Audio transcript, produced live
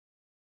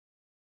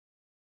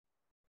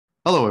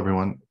Hello,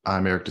 everyone.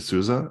 I'm Eric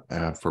D'Souza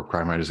for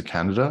Crime Writers of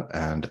Canada,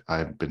 and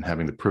I've been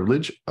having the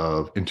privilege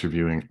of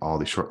interviewing all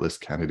the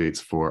shortlist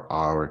candidates for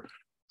our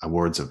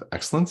Awards of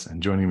Excellence.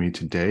 And joining me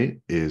today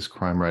is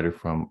crime writer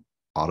from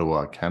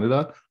Ottawa,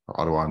 Canada,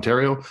 or Ottawa,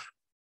 Ontario,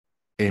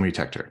 Amy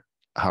Tector.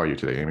 How are you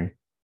today, Amy?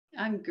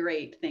 I'm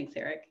great. Thanks,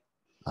 Eric.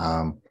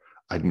 Um,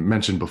 I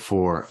mentioned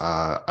before,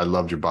 I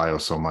loved your bio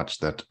so much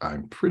that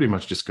I'm pretty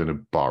much just going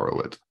to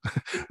borrow it.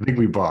 I think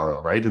we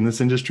borrow, right, in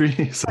this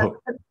industry. So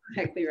That's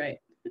exactly right.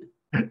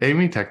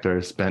 Amy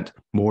Tector spent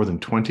more than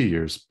 20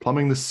 years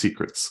plumbing the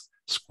secrets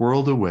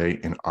squirreled away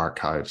in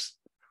archives,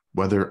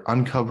 whether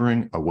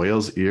uncovering a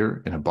whale's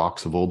ear in a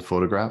box of old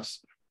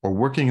photographs or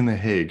working in The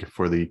Hague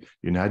for the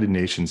United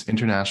Nations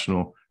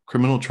International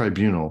Criminal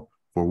Tribunal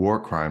for war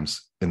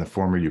crimes in the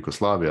former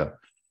Yugoslavia.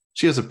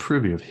 She has a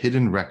privy of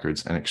hidden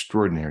records and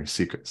extraordinary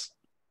secrets.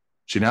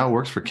 She now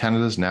works for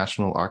Canada's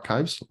National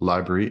Archives,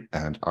 Library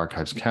and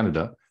Archives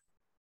Canada,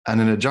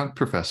 and an adjunct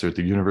professor at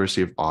the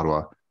University of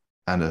Ottawa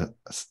and a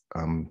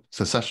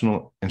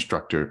sessional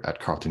instructor at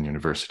Carleton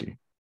University.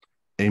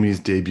 Amy's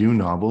debut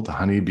novel, The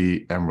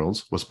Honeybee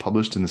Emeralds, was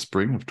published in the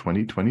spring of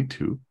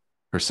 2022.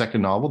 Her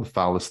second novel, The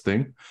Foulest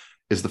Thing,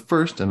 is the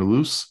first in a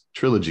loose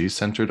trilogy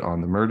centered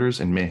on the murders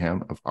and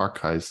mayhem of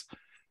archives,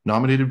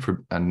 nominated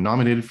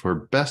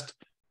for Best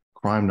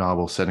Crime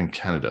Novel set in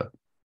Canada.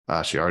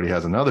 She already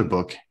has another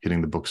book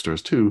hitting the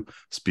bookstores too,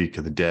 Speak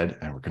of the Dead,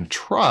 and we're going to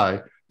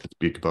try to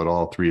speak about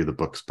all three of the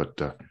books, but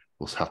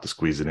we'll have to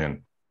squeeze it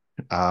in.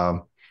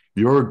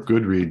 Your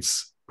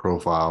Goodreads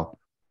profile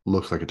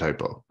looks like a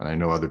typo, and I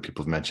know other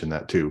people have mentioned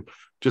that too,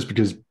 just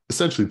because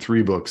essentially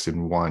 3 books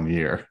in 1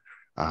 year,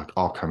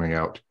 all coming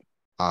out.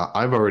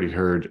 I've already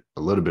heard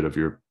a little bit of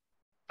your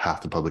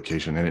path to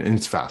publication, and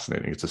it's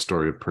fascinating. It's a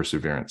story of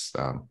perseverance,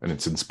 and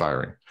it's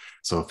inspiring.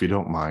 So if you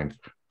don't mind,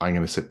 I'm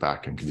going to sit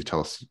back, and can you tell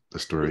us the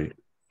story?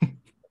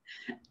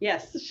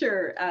 Yes,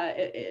 sure.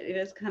 It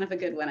is kind of a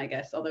good one, I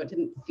guess, although it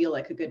didn't feel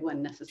like a good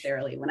one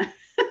necessarily when I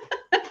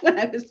when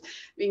I was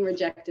being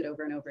rejected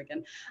over and over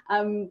again.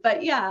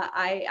 But yeah,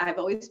 I've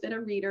always been a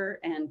reader,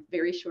 and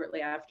very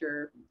shortly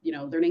after,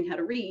 learning how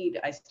to read,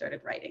 I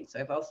started writing. So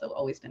I've also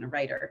always been a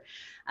writer.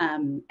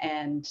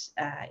 And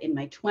in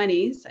my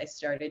 20s, I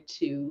started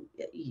to,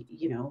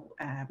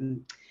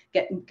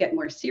 get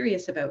more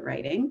serious about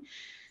writing.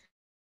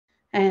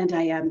 And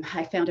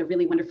I found a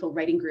really wonderful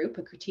writing group,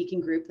 a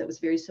critiquing group that was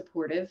very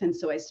supportive. And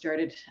so I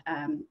started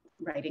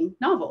writing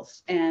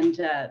novels.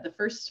 And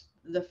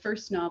the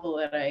first novel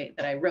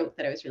that I wrote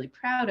that I was really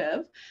proud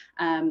of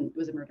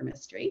was a murder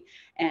mystery,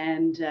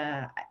 and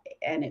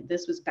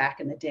this was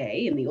back in the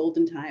day, in the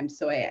olden times.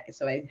 So I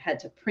had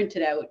to print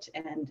it out,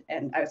 and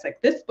I was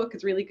like, this book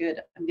is really good.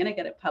 I'm going to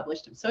get it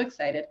published. I'm so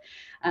excited.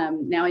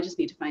 Now I just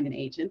need to find an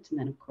agent, and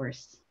then of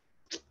course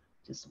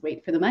just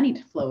wait for the money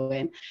to flow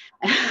in.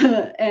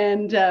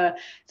 And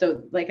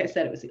so, like I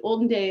said, it was the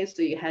olden days.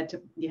 So you had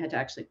to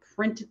actually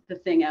print the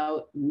thing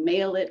out,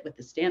 mail it with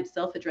the stamped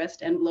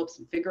self-addressed envelopes,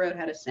 and figure out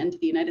how to send to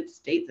the United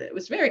States. It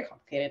was very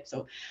complicated.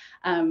 So,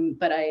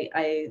 but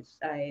I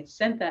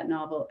sent that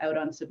novel out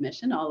on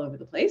submission all over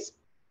the place,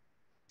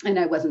 and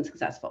I wasn't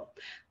successful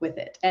with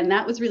it. And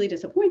that was really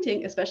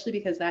disappointing, especially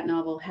because that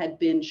novel had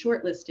been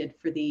shortlisted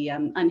for the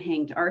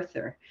Unhanged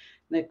Arthur,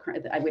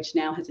 which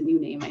now has a new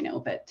name, I know,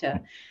 but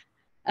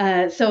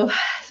so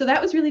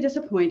that was really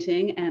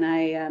disappointing. And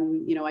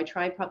I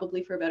tried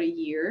probably for about a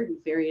year,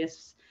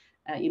 various,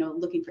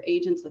 looking for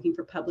agents, looking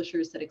for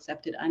publishers that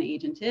accepted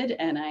unagented,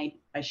 and I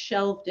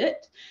shelved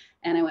it,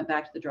 and I went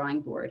back to the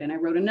drawing board, and I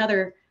wrote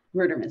another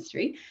murder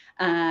mystery.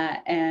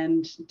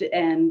 And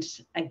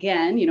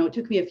again, it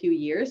took me a few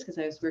years because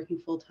I was working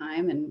full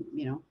time and,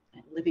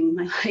 living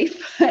my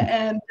life.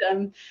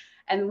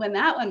 And when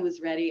that one was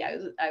ready,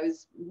 I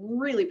was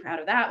really proud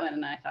of that one,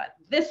 and I thought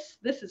this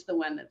is the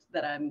one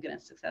that I'm going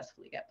to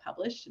successfully get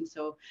published. And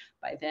so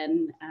by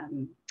then,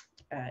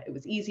 it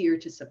was easier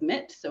to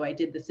submit. So I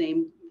did the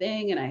same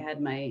thing, and I had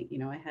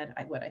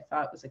what I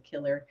thought was a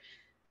killer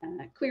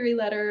query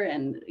letter,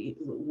 and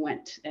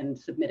went and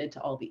submitted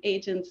to all the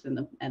agents and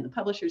the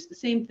publishers. The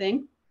same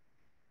thing.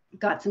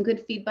 Got some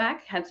good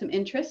feedback, had some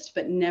interest,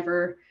 but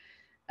never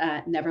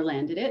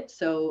landed it.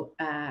 So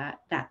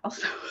that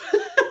also.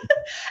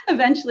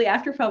 Eventually,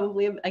 after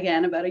probably,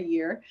 again, about a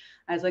year,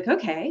 I was like,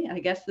 okay, I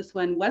guess this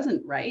one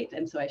wasn't right.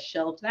 And so I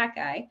shelved that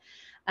guy.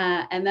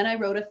 And then I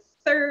wrote a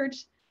third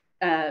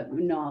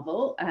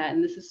novel,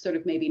 and this is sort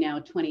of maybe now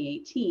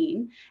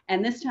 2018.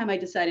 And this time I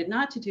decided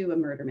not to do a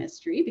murder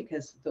mystery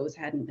because those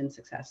hadn't been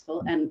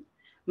successful. And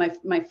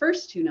my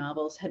first 2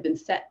 novels had been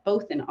set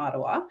both in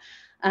Ottawa,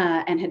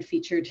 and had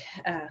featured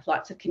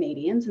lots of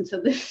Canadians. And so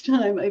this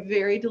time I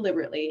very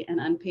deliberately and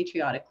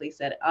unpatriotically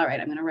said, all right,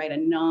 I'm going to write a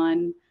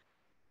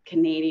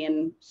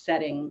non-Canadian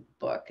setting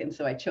book. And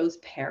so I chose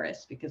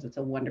Paris because it's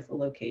a wonderful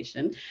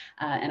location,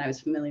 and I was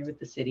familiar with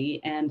the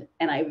city. And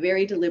I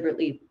very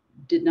deliberately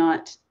did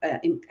not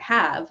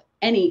have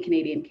any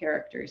Canadian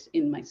characters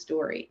in my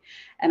story.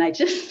 And I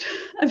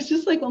was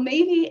just like, well,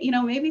 maybe,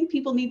 maybe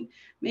people need,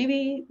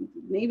 maybe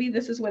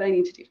this is what I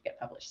need to do to get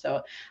published.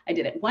 So I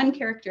did it. One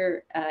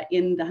character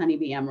in the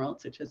Honeybee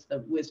Emeralds, which is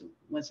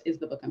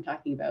the book I'm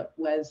talking about,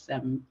 was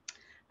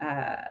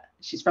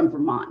she's from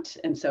Vermont.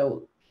 And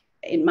so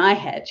in my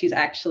head, she's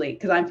actually,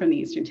 because I'm from the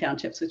Eastern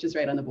Townships, which is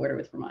right on the border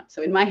with Vermont.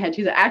 So in my head,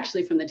 she's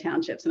actually from the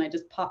townships, and I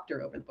just popped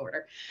her over the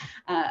border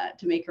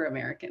to make her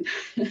American.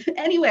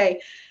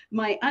 Anyway,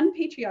 my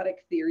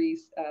unpatriotic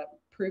theories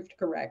proved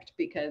correct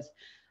because,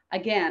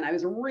 again, I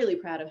was really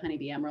proud of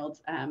Honeybee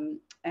Emeralds. And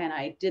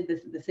I did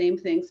the same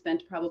thing,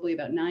 spent probably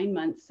about 9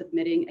 months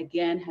submitting.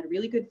 Again, had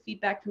really good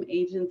feedback from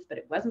agents, but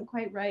it wasn't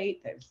quite right.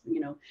 There's,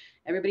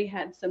 everybody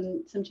had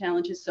some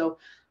challenges. So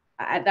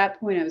at that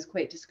point, I was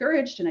quite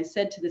discouraged. And I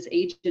said to this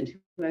agent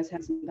who I was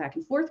having some back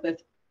and forth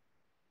with,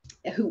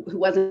 who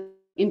wasn't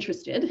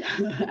interested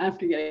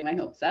after getting my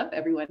hopes up.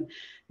 Everyone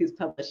who's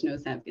published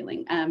knows that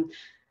feeling.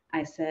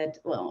 I said,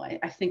 well,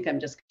 I think I'm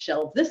just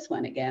shelve this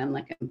one again.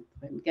 Like I'm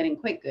getting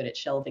quite good at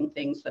shelving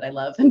things that I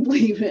love and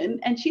believe in.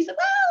 And she said,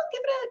 well,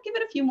 give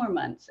it a few more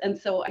months. And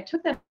so I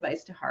took that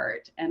advice to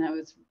heart. And I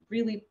was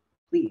really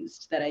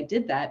pleased that I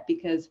did that,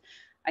 because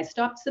I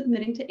stopped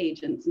submitting to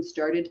agents and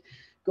started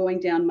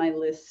going down my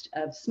list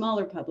of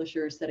smaller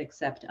publishers that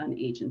accept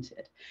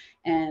unagented.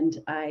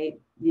 And I,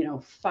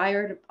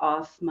 fired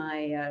off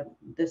my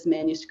this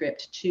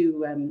manuscript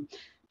to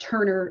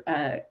Turner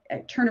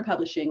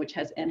Publishing, which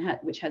has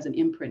an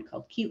imprint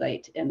called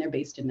Keylight, and they're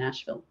based in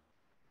Nashville,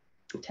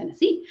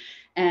 Tennessee.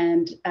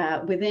 And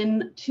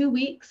within 2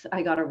 weeks,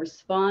 I got a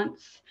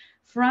response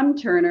from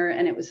Turner,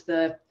 and it was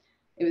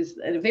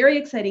a very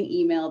exciting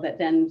email that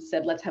then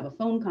said, let's have a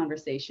phone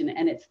conversation.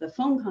 And it's the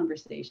phone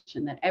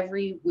conversation that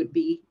every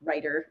would-be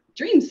writer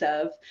dreams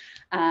of,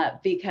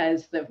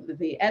 because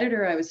the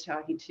editor I was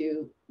talking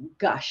to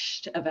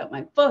gushed about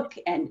my book,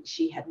 and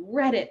she had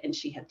read it and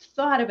she had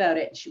thought about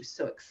it. And she was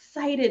so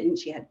excited, and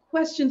she had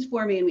questions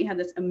for me. And we had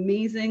this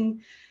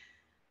amazing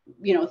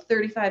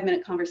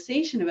 35-minute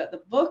conversation about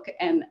the book.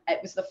 And it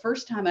was the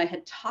first time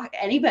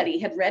anybody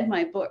had read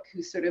my book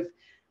who sort of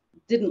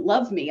didn't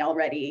love me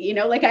already,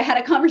 like I had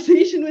a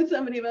conversation with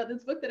somebody about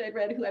this book that I'd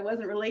read who I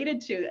wasn't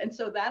related to. And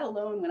so that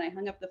alone, when I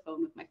hung up the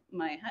phone with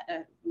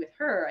with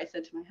her, I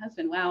said to my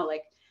husband, wow,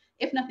 like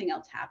if nothing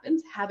else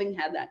happens, having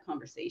had that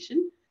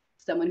conversation,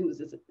 someone who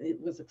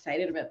was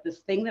excited about this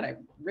thing that I've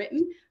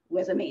written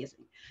was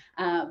amazing.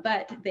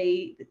 But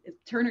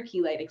Turner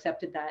Keylight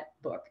accepted that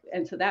book.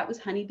 And so that was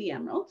Honeybee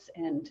Emeralds,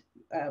 and,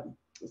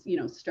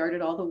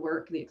 started all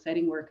the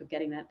exciting work of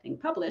getting that thing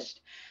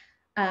published.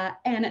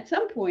 And at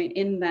some point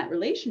in that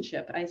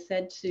relationship, I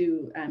said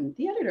to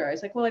the editor, I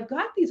was like, well, I've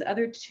got these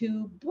other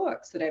 2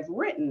 books that I've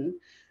written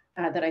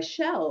that I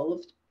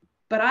shelved,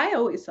 but I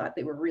always thought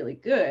they were really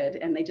good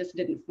and they just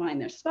didn't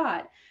find their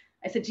spot.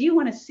 I said, do you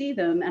want to see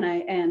them?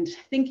 And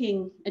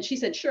she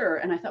said, sure.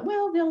 And I thought,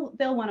 well,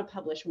 they'll want to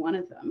publish one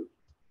of them.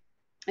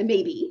 And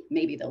maybe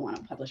they'll want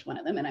to publish one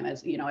of them. And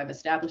I've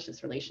established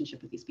this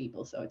relationship with these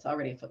people, so it's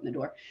already a foot in the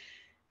door.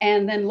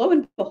 And then lo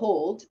and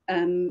behold,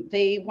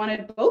 they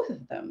wanted both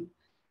of them.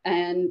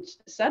 And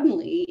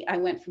suddenly I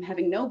went from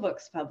having no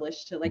books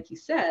published to, like you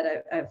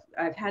said,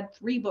 I've had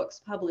 3 books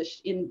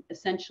published in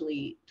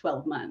essentially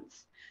 12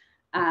 months,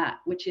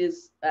 which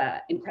is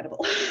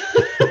incredible.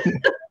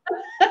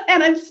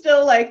 And I'm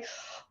still like,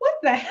 what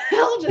the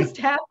hell just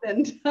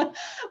happened?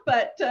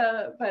 But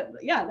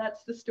yeah,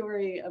 that's the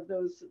story of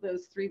those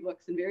 3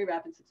 books in very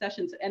rapid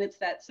successions. And it's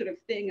that sort of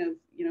thing of,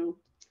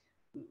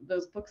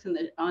 those books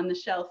on the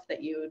shelf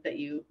that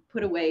you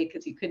put away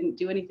because you couldn't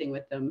do anything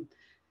with them.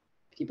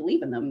 If you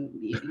believe in them,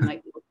 you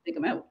might be able to dig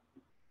them out.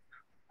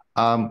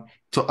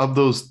 So of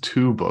those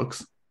 2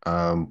 books,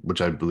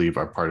 which I believe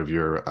are part of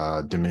your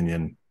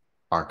Dominion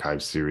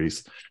Archive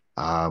series,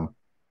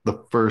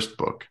 the first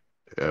book,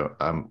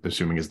 I'm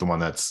assuming, is the one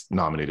that's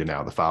nominated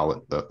now,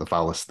 the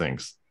Foulest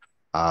Things.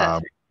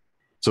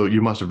 So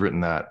you must have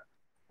written that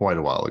quite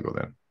a while ago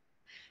then.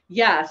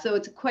 Yeah, so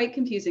it's quite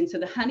confusing. So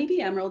the Honeybee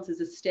Emeralds is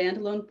a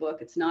standalone book.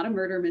 It's not a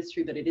murder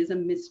mystery, but it is a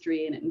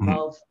mystery, and it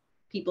involves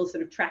people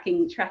sort of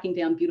tracking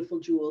down beautiful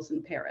jewels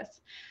in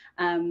Paris.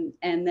 And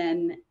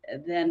then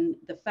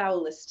the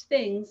Foulest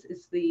Things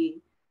is the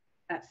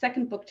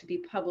second book to be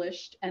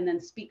published, and then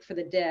Speak for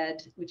the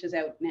Dead, which is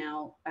out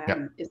now,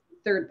 is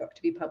the 3rd book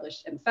to be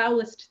published. And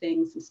Foulest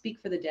Things and Speak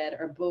for the Dead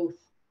are both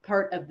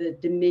part of the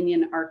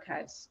Dominion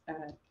Archives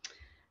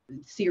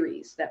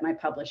series that my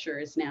publisher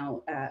is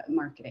now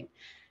marketing.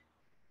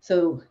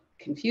 So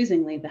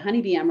confusingly, the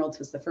Honeybee Emeralds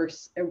was the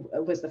first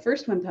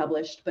one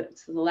published, but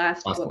it's the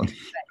last book I've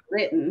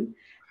written.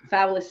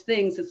 Foulest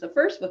Things is the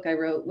first book I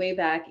wrote way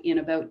back in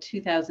about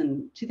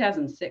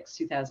 2006,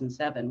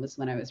 2007 was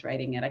when I was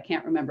writing it. I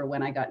can't remember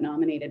when I got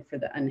nominated for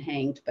the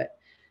Unhanged, but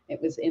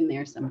it was in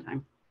there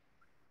sometime.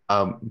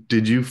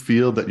 Did you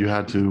feel that you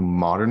had to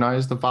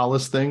modernize the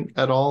Foulest Thing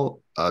at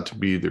all to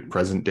be the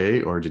present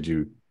day, or did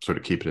you sort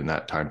of keep it in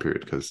that time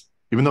period? Because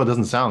even though it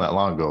doesn't sound that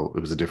long ago, it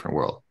was a different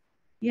world.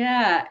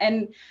 Yeah,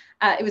 and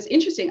it was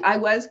interesting. I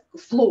was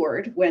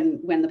floored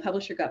when the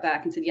publisher got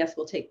back and said, yes,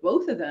 we'll take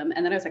both of them.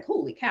 And then I was like,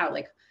 holy cow,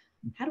 like,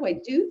 how do I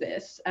do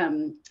this?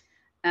 And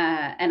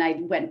I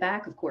went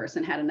back, of course,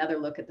 and had another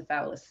look at the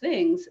Foulest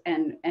Things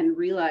and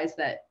realized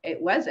that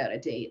it was out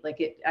of date.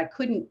 Like I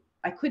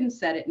couldn't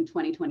set it in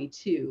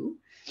 2022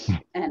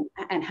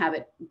 and have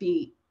it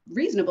be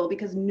reasonable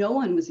because no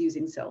one was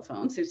using cell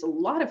phones. There's a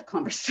lot of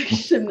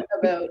conversation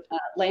about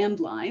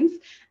landlines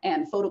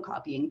and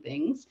photocopying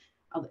things.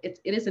 It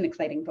is an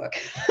exciting book.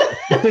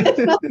 It's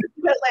not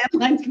about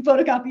landlines and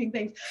photocopying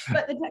things,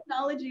 but the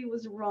technology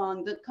was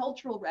wrong. The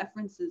cultural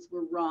references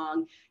were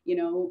wrong. You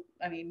know,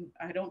 I mean,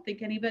 I don't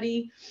think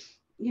anybody,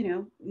 you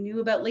know, knew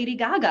about Lady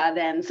Gaga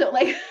then. So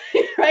like,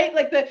 right,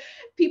 like the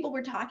people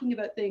were talking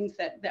about things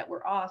that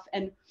were off.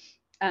 And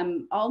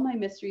all my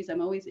mysteries,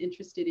 I'm always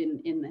interested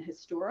in the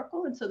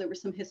historical. And so there were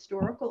some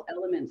historical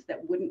elements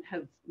that wouldn't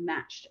have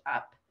matched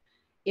up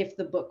if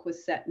the book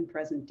was set in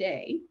present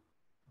day,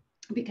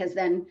 because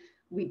then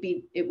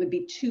it would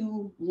be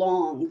too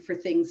long for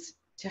things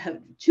to have,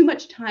 too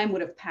much time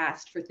would have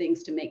passed for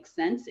things to make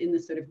sense in the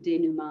sort of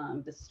denouement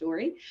of the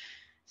story.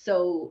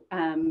 So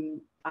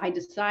I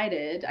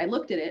decided, I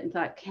looked at it and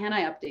thought, can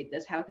I update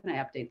this? How can I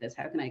update this?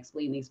 How can I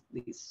explain these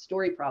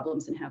story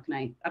problems and how can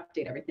I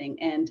update everything?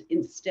 And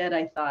instead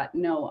I thought,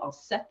 no, I'll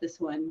set this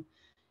one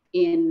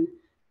in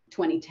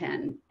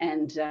 2010.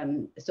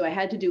 And so I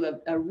had to do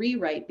a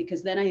rewrite,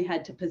 because then I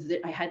had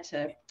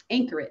to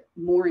anchor it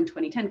more in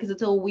 2010, because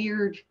it's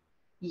weird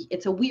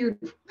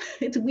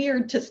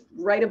to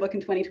write a book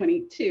in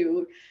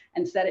 2022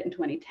 and set it in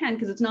 2010,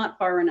 because it's not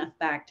far enough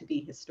back to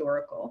be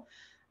historical.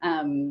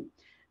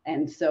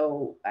 And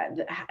so,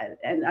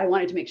 and I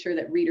wanted to make sure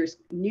that readers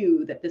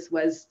knew that this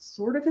was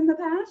sort of in the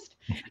past.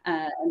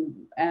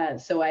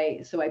 So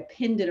I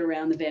pinned it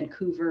around the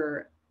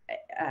Vancouver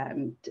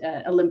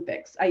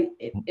Olympics.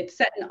 It's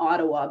set in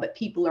Ottawa, but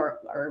people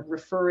are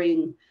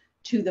referring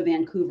to the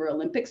Vancouver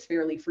Olympics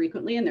fairly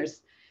frequently, and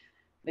there's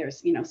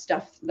you know,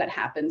 stuff that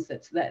happens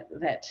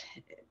that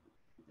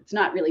it's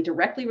not really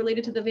directly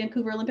related to the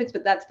Vancouver Olympics,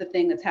 but that's the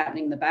thing that's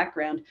happening in the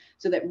background,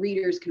 so that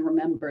readers can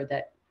remember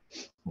that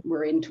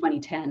we're in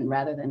 2010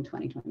 rather than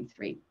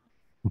 2023.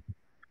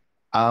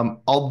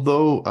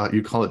 Although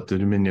you call it the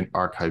Dominion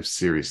Archive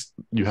series,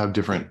 you have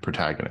different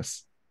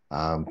protagonists.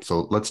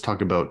 So let's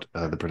talk about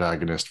the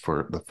protagonist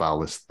for The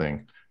Foulest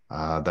Thing.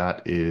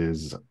 That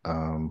is,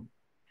 I'm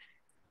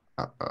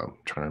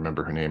trying to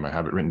remember her name. I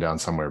have it written down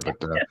somewhere, but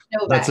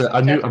that's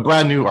a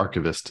brand new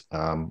archivist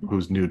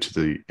who's new to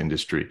the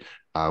industry.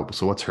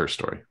 So what's her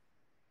story?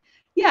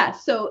 Yeah,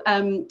 so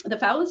The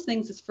Foulest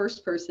Things is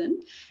first person,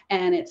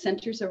 and it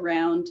centers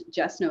around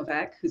Jess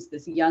Novak, who's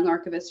this young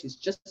archivist who's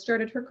just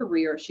started her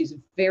career. She's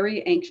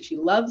very anxious. She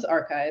loves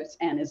archives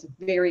and is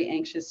very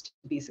anxious to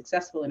be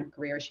successful in her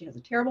career. She has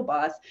a terrible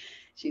boss.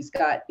 She's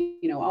got,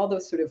 you know, all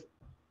those sort of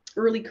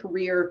early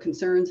career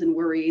concerns and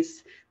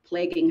worries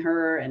plaguing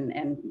her,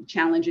 and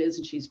challenges,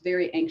 and she's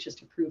very anxious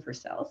to prove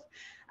herself.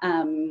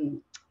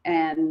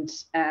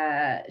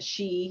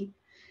 She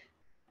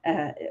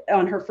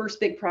on her first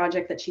big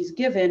project that she's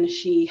given,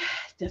 she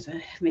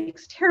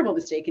makes a terrible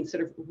mistake and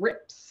sort of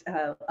rips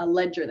a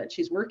ledger that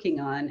she's working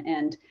on,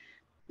 and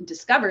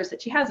discovers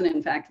that she hasn't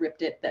in fact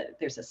ripped it, that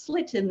there's a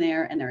slit in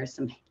there and there are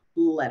some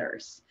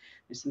letters.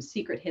 There's some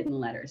secret hidden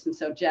letters. And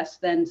so Jess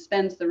then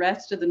spends the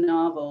rest of the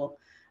novel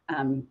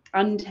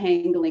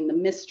untangling the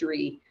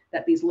mystery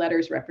that these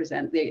letters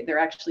represent. They're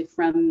actually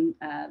from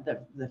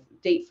the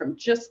date from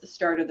just the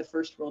start of the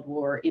First World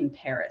War in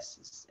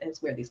Paris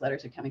is where these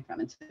letters are coming from.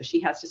 And so she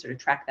has to sort of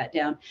track that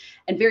down.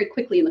 And very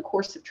quickly in the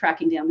course of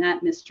tracking down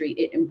that mystery,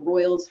 it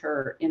embroils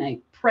her in a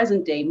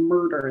present day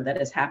murder that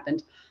has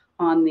happened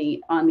on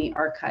the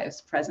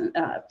archive's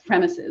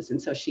premises.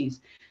 And so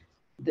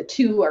the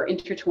two are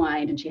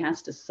intertwined, and she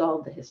has to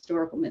solve the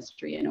historical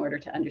mystery in order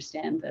to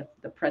understand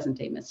the present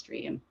day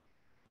mystery. And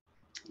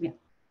yeah,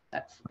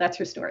 that's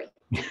her story.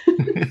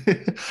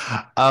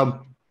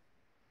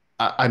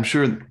 I'm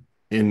sure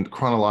in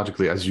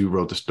chronologically, as you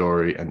wrote the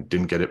story and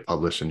didn't get it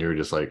published, and you're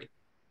just like,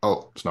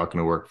 oh, it's not going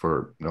to work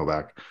for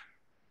Novak.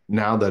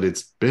 Now that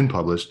it's been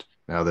published,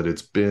 now that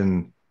it's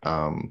been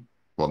now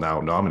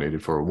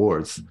nominated for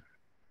awards,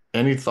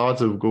 any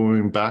thoughts of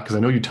going back? Because I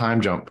know you time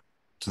jump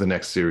to the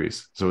next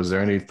series. So is there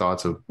any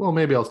thoughts of, well,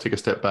 maybe I'll take a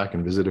step back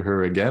and visit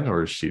her again,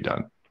 or is she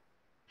done?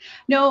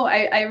 No,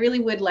 I really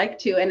would like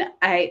to. And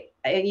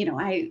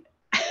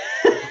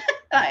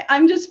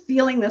I'm just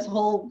feeling this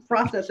whole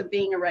process of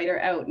being a writer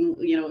out, and,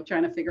 you know,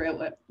 trying to figure out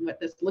what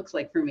this looks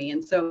like for me.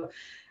 And so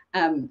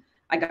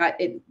I got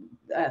it.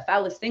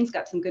 Foulest Things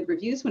got some good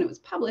reviews when it was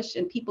published,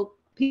 and people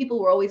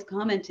were always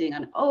commenting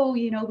on, oh,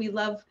 you know, we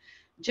love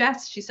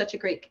Jess. She's such a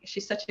great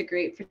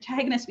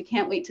protagonist. We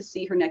can't wait to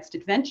see her next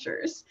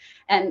adventures.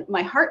 And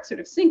my heart sort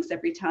of sinks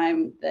every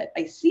time that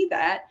I see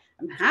that.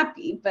 I'm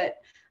happy, but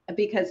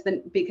because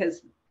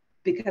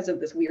because of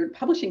this weird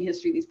publishing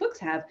history these books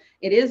have,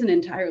 it is an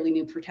entirely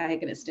new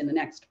protagonist in the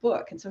next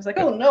book. And so I was like,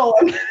 oh no,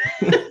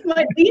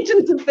 my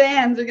legions of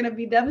fans are going to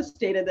be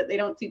devastated that they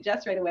don't see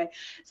Jess right away.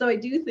 So I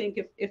do think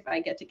if I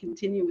get to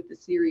continue with the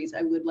series,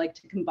 I would like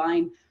to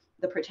combine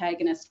the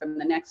protagonist from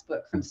the next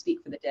book, from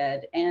Speak for the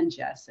Dead, and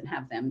Jess, and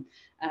have them,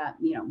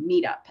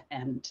 meet up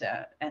and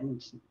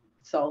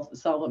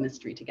solve a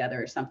mystery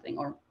together or something.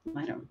 Or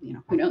I don't,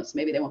 who knows?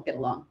 Maybe they won't get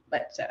along,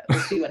 but we'll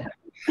see what happens.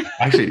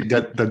 Actually,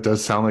 that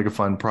does sound like a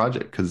fun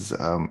project, because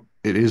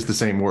it is the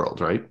same world,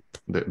 right?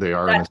 They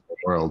are in the same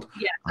world.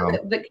 Yeah, so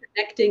the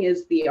connecting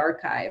is the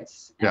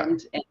archives,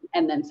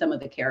 and then some of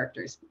the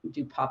characters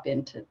do pop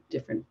into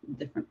different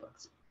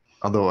books.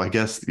 Although I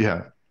guess,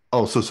 yeah.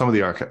 Oh, so some of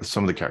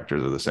the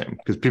characters are the same,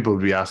 because people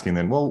would be asking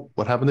then, well,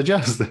 what happened to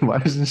Jess? Then why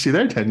isn't she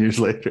there 10 years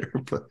later?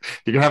 But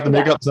you're gonna have to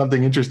make up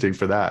something interesting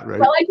for that, right?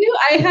 Well,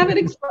 I have it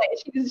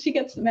explained. She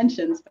gets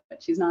mentions,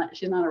 but she's not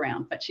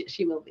around, but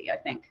she will be, I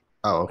think.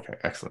 Oh, okay.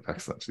 Excellent.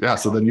 Yeah.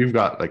 So then you've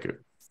got like a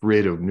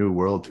creative new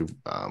world to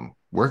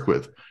work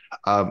with.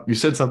 You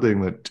said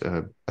something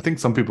that I think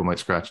some people might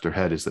scratch their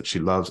head, is that she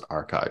loves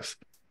archives.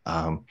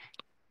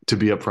 To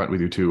be upfront with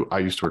you too, I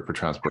used to work for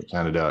Transport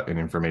Canada in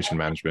information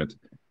management.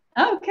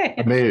 Oh, okay.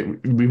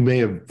 We may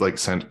have like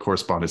sent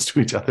correspondence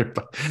to each other,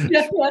 but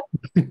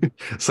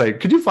it's like,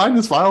 could you find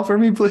this file for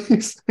me,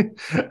 please?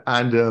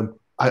 And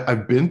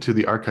I've been to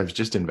the archives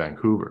just in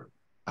Vancouver.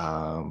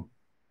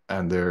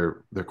 And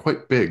they're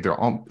quite big.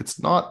 It's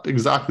not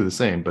exactly the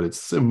same, but it's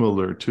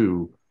similar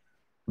to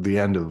the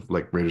end of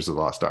like Raiders of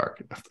the Lost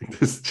Ark. I think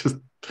this is just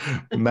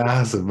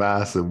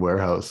massive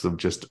warehouse of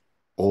just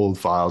old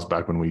files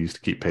back when we used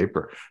to keep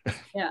paper.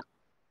 Yeah.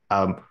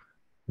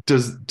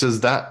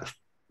 Does that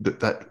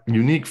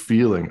unique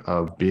feeling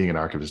of being an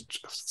archivist,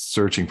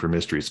 searching for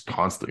mysteries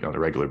constantly on a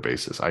regular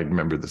basis? I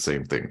remember the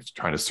same thing,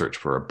 trying to search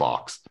for a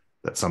box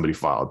that somebody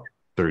filed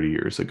 30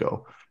 years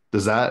ago.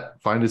 Does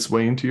that find its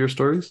way into your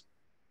stories?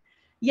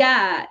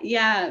 Yeah.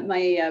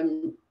 My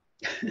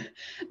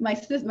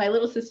my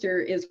little sister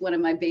is one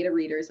of my beta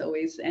readers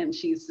always, and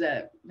she's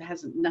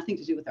has nothing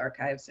to do with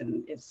archives,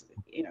 and is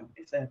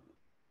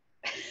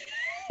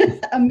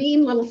a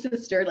mean little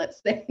sister,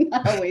 let's say.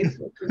 Not always,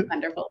 which is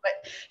wonderful,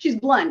 but she's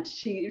blunt.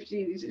 She's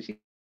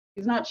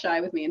not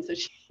shy with me, and so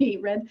she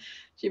read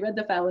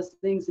the Foulest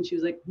Things, and she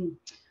was like,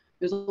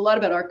 there's a lot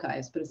about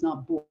archives, but it's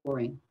not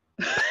boring.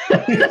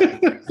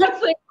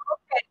 That's like,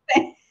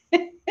 okay,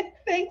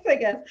 thanks, I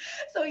guess.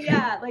 So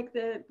yeah, like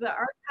the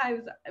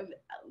archives,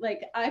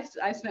 like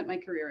I've spent my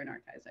career in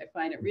archives. I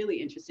find it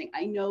really interesting.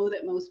 I know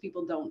that most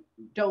people don't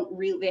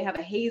really, they have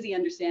a hazy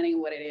understanding of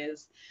what it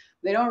is.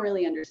 They don't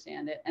really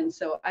understand it. And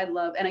so I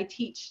love, and I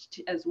teach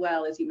as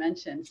well, as you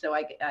mentioned. So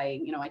I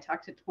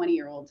talk to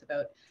 20-year-olds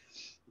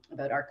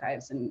about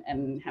archives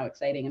and how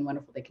exciting and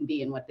wonderful they can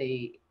be, and what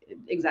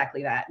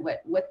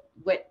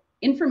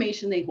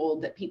information they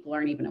hold that people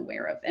aren't even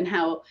aware of, and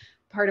how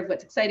part of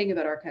what's exciting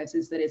about archives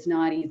is that it's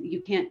not easy.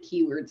 You can't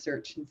keyword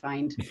search and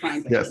find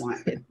what you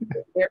want.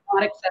 They're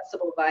not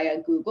accessible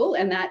via Google,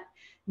 and that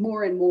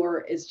more and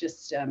more is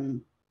just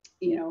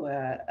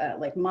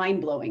like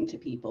mind-blowing to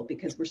people,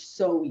 because we're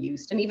so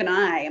used, and even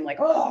I am like,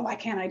 oh, why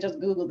can't I just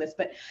Google this?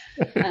 But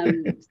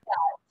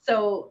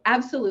so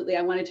absolutely,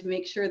 I wanted to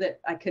make sure that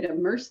I could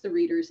immerse the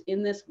readers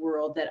in this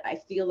world that I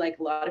feel like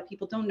a lot of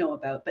people don't know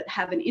about, but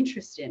have an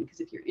interest in. Because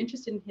if you're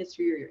interested in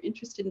history, or you're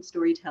interested in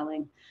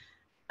storytelling,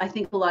 I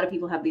think a lot of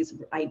people have these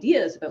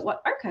ideas about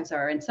what archives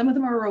are, and some of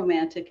them are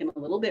romantic and a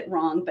little bit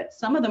wrong, but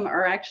some of them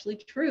are actually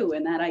true.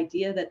 And that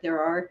idea that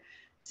there are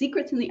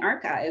secrets in the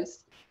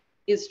archives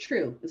is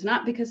true. It's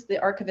not because the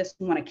archivists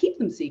want to keep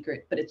them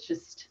secret, but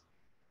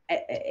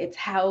it's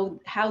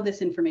how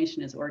this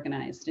information is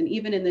organized. And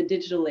even in the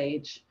digital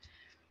age,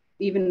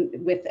 even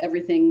with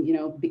everything,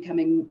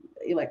 becoming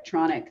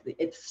electronic,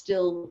 it's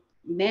still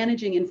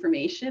managing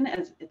information.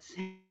 As it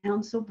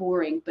sounds so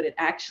boring, but it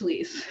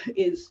actually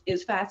is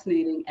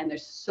fascinating. And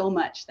there's so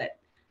much that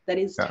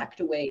is tucked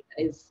away,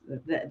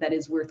 that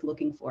is worth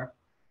looking for.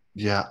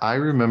 Yeah, I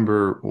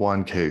remember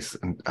one case,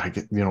 and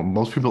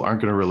most people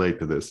aren't going to relate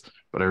to this,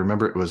 but I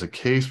remember it was a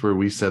case where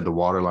we said the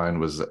water line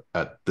was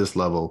at this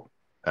level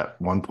at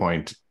one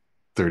point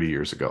 30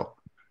 years ago.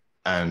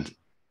 And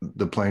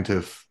the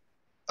plaintiff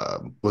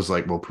was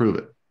like, well, prove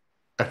it.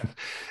 And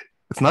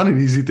it's not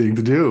an easy thing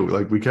to do.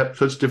 Like, we kept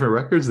such different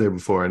records there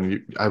before.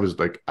 And I was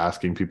like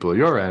asking people at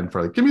your end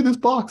for like, give me this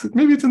box.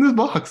 Maybe it's in this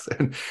box.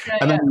 And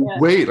then you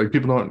wait, like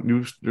people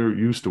they're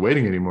used to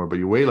waiting anymore, but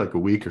you wait like a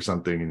week or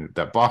something, and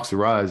that box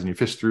arrives and you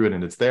fish through it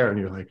and it's there. And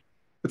you're like,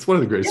 it's one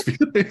of the greatest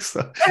feelings.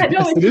 So,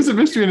 yes, it is a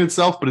mystery in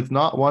itself, but it's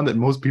not one that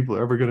most people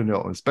are ever going to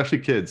know, especially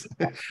kids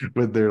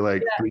with their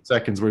 3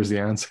 seconds. Where's the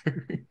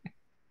answer?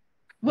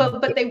 Well,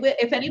 but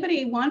if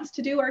anybody wants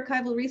to do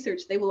archival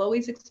research, they will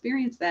always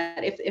experience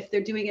that if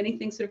they're doing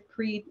anything sort of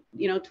pre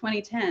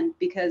 2010,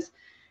 because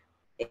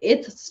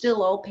it's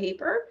still all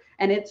paper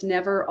and it's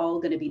never all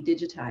going to be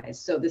digitized.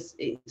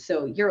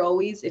 So you're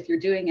always, if you're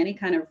doing any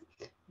kind of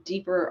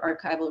deeper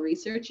archival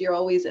research, you're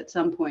always at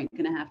some point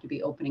going to have to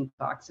be opening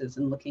boxes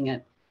and looking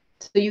at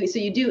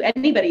you do,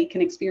 anybody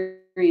can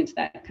experience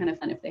that kind of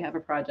fun. If they have a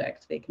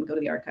project, they can go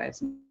to the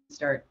archives and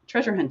start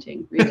treasure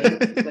hunting, really,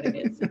 is what it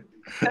is. It's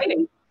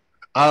exciting.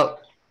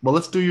 Well,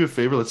 let's do you a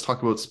favor. Let's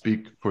talk about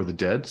Speak for the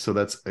Dead. So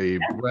that's a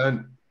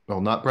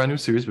not brand new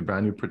series, but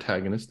brand new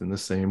protagonist in the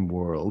same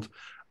world.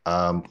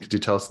 Could you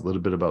tell us a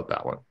little bit about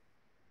that one?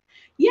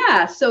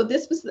 Yeah, so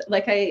this was,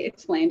 like I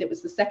explained, it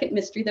was the second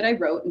mystery that I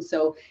wrote. And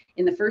so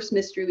in the first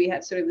mystery, we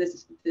had sort of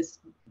this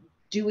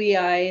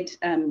dewy-eyed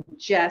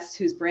Jess,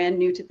 who's brand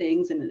new to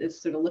things and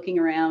is sort of looking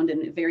around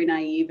and very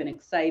naive and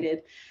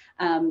excited.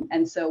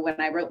 And so when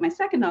I wrote my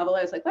second novel,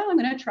 I was like, well, I'm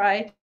going to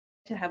try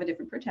to have a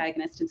different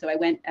protagonist. And so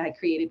I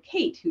created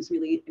Kate, who's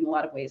really in a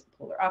lot of ways the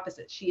polar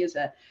opposite. She is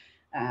a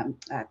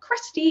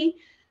crusty,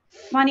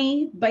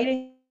 funny,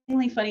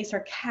 bitingly funny,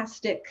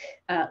 sarcastic,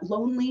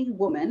 lonely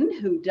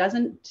woman who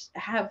doesn't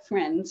have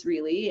friends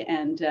really,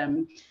 and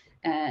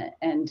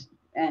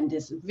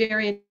is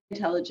very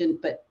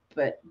intelligent, but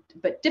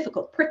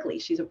difficult, prickly.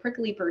 She's a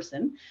prickly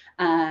person,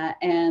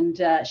 and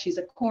she's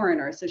a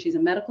coroner. So she's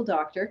a medical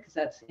doctor, because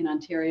that's in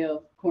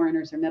Ontario,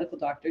 coroners are medical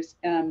doctors.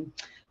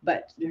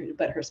 But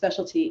her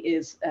specialty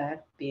is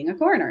being a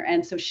coroner,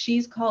 and so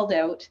she's called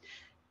out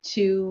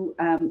to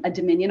a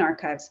Dominion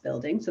Archives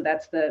building. So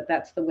that's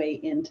the way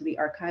into the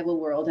archival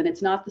world, and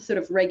it's not the sort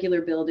of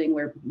regular building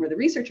where the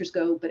researchers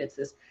go, but it's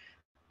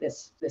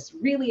this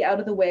really out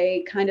of the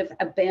way, kind of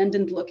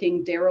abandoned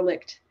looking,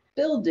 derelict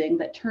building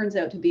that turns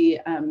out to be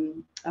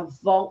a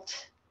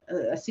vault,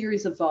 a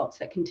series of vaults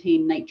that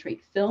contain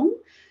nitrate film,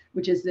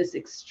 which is this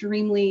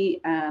extremely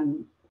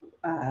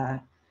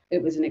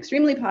it was an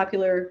extremely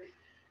popular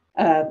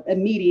a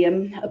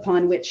medium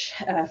upon which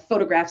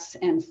photographs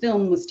and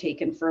film was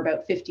taken for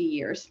about 50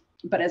 years.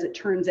 But as it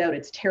turns out,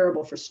 it's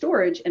terrible for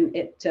storage, and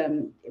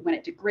when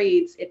it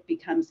degrades, it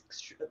becomes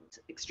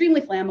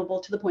extremely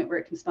flammable to the point where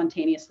it can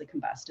spontaneously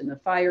combust, and the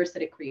fires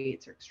that it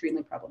creates are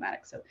extremely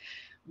problematic. So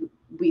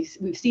we've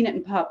seen it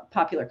in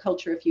popular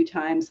culture a few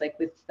times, like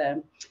with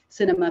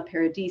Cinema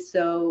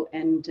Paradiso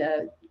and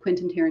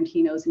Quentin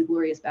Tarantino's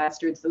 *Inglourious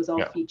Bastards. Those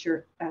all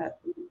feature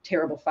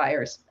terrible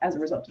fires as a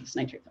result of this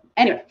nitrate film.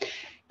 Anyway,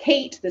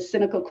 Kate, the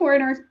cynical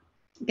coroner,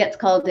 gets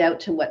called out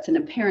to what's an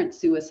apparent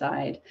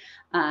suicide,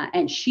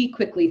 and she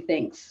quickly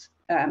thinks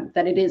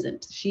that it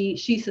isn't.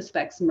 She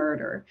suspects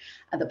murder.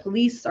 The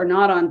police are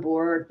not on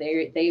board.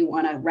 They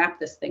want to wrap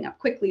this thing up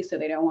quickly, so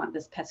they don't want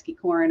this pesky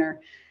coroner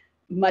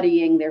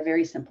muddying their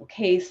very simple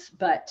case.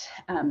 But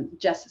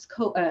Jess's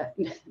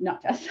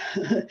not Jess,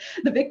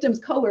 the victim's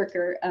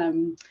coworker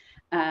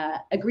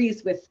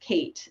agrees with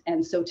Kate,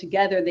 and so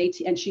together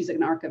and she's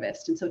an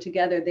archivist, and so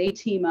together they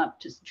team up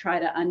to try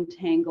to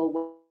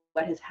untangle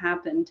what has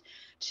happened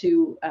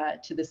to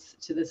this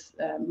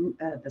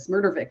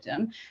murder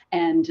victim.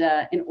 And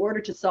in order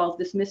to solve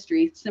this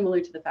mystery, similar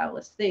to the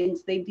Foulest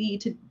Things, they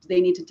need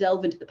to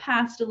delve into the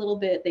past a little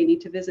bit. They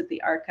need to visit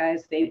the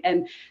archives.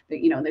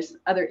 There's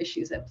other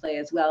issues at play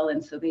as well,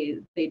 and so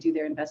they do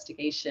their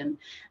investigation,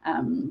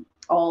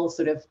 all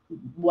sort of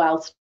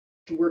whilst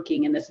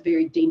working in this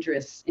very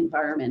dangerous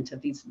environment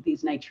of these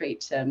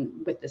nitrate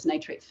with this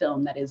nitrate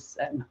film that is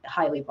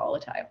highly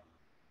volatile.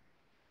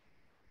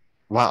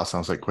 Wow,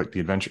 sounds like quite the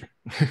adventure.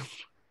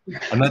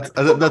 And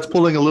that's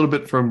pulling a little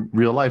bit from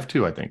real life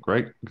too, I think,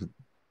 right?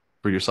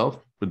 For yourself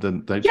with the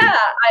nitrate. Yeah,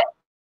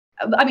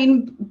 I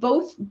mean,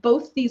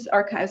 both these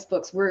archives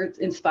books were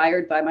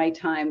inspired by my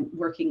time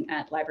working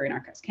at Library and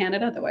Archives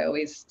Canada, though I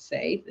always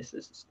say this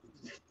is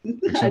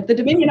the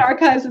Dominion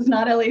Archives is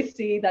not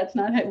LAC. That's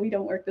not how, we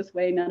don't work this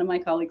way. None of my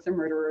colleagues are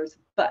murderers,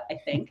 but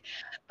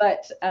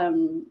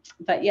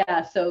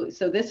yeah. So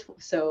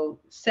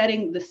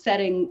the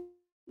setting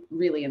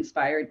really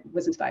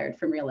was inspired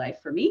from real life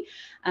for me,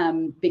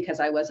 because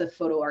I was a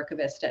photo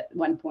archivist at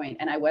one point,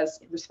 and I was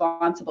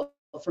responsible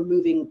for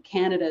moving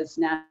Canada's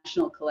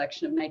national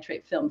collection of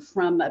nitrate film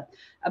from a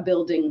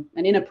building,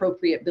 an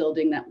inappropriate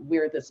building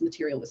where this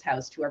material was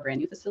housed, to our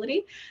brand new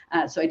facility.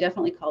 So I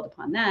definitely called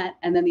upon that.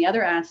 And then the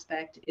other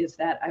aspect is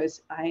that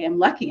I am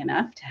lucky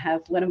enough to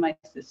have one of my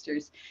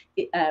sisters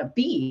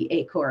be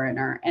a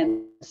coroner,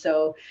 and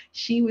so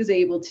she was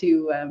able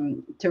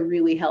to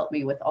really help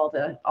me with all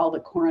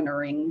the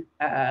coronering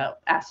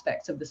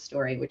aspects of the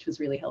story, which was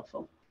really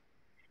helpful.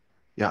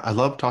 Yeah, I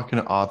love talking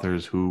to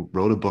authors who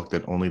wrote a book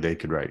that only they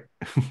could write.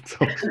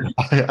 So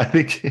I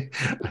think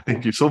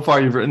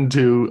you've written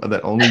two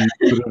that only you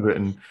could have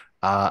written,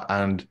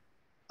 and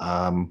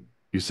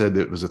you said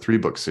that it was a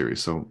 3-book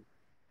series. So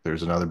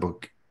there's another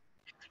book.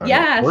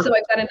 Yeah, so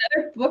I've got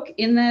another book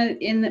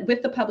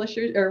with the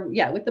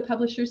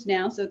publishers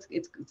now. So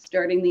it's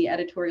starting the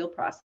editorial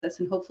process,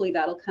 and hopefully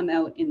that'll come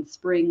out in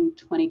spring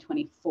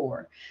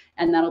 2024,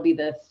 and that'll be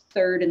the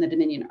third in the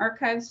Dominion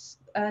Archives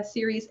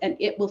series, and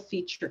it will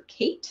feature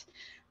Kate,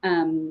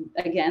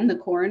 again the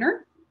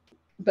coroner,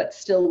 but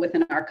still with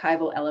an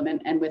archival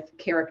element and with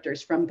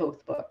characters from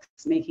both books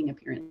making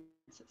appearances.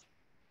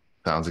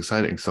 Sounds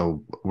exciting.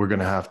 So we're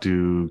going to have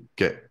to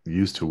get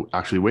used to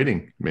actually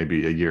waiting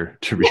maybe a year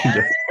to read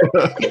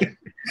it.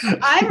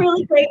 I'm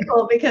really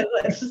grateful because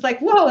it's just like,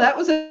 whoa, that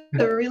was a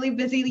really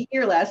busy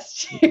year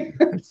last year.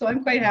 So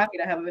I'm quite happy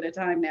to have a bit of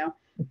time now.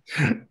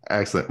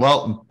 Excellent.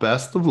 Well,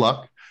 best of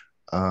luck.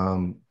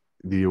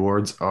 The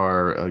awards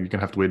are, you're going to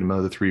have to wait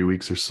another 3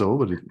 weeks or so,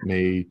 but it's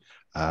May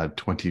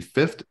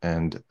 25th.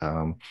 And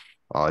well,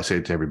 I say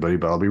it to everybody,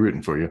 but I'll be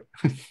rooting for you.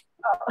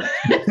 Oh,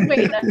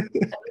 wait,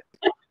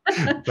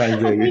 Thanks,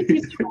 thank Amy.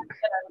 you so much.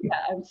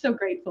 Yeah, I'm so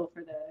grateful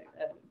for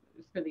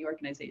the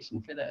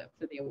organization for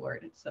the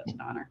award. It's such an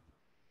honor.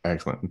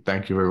 Excellent.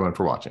 Thank you, everyone,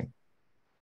 for watching.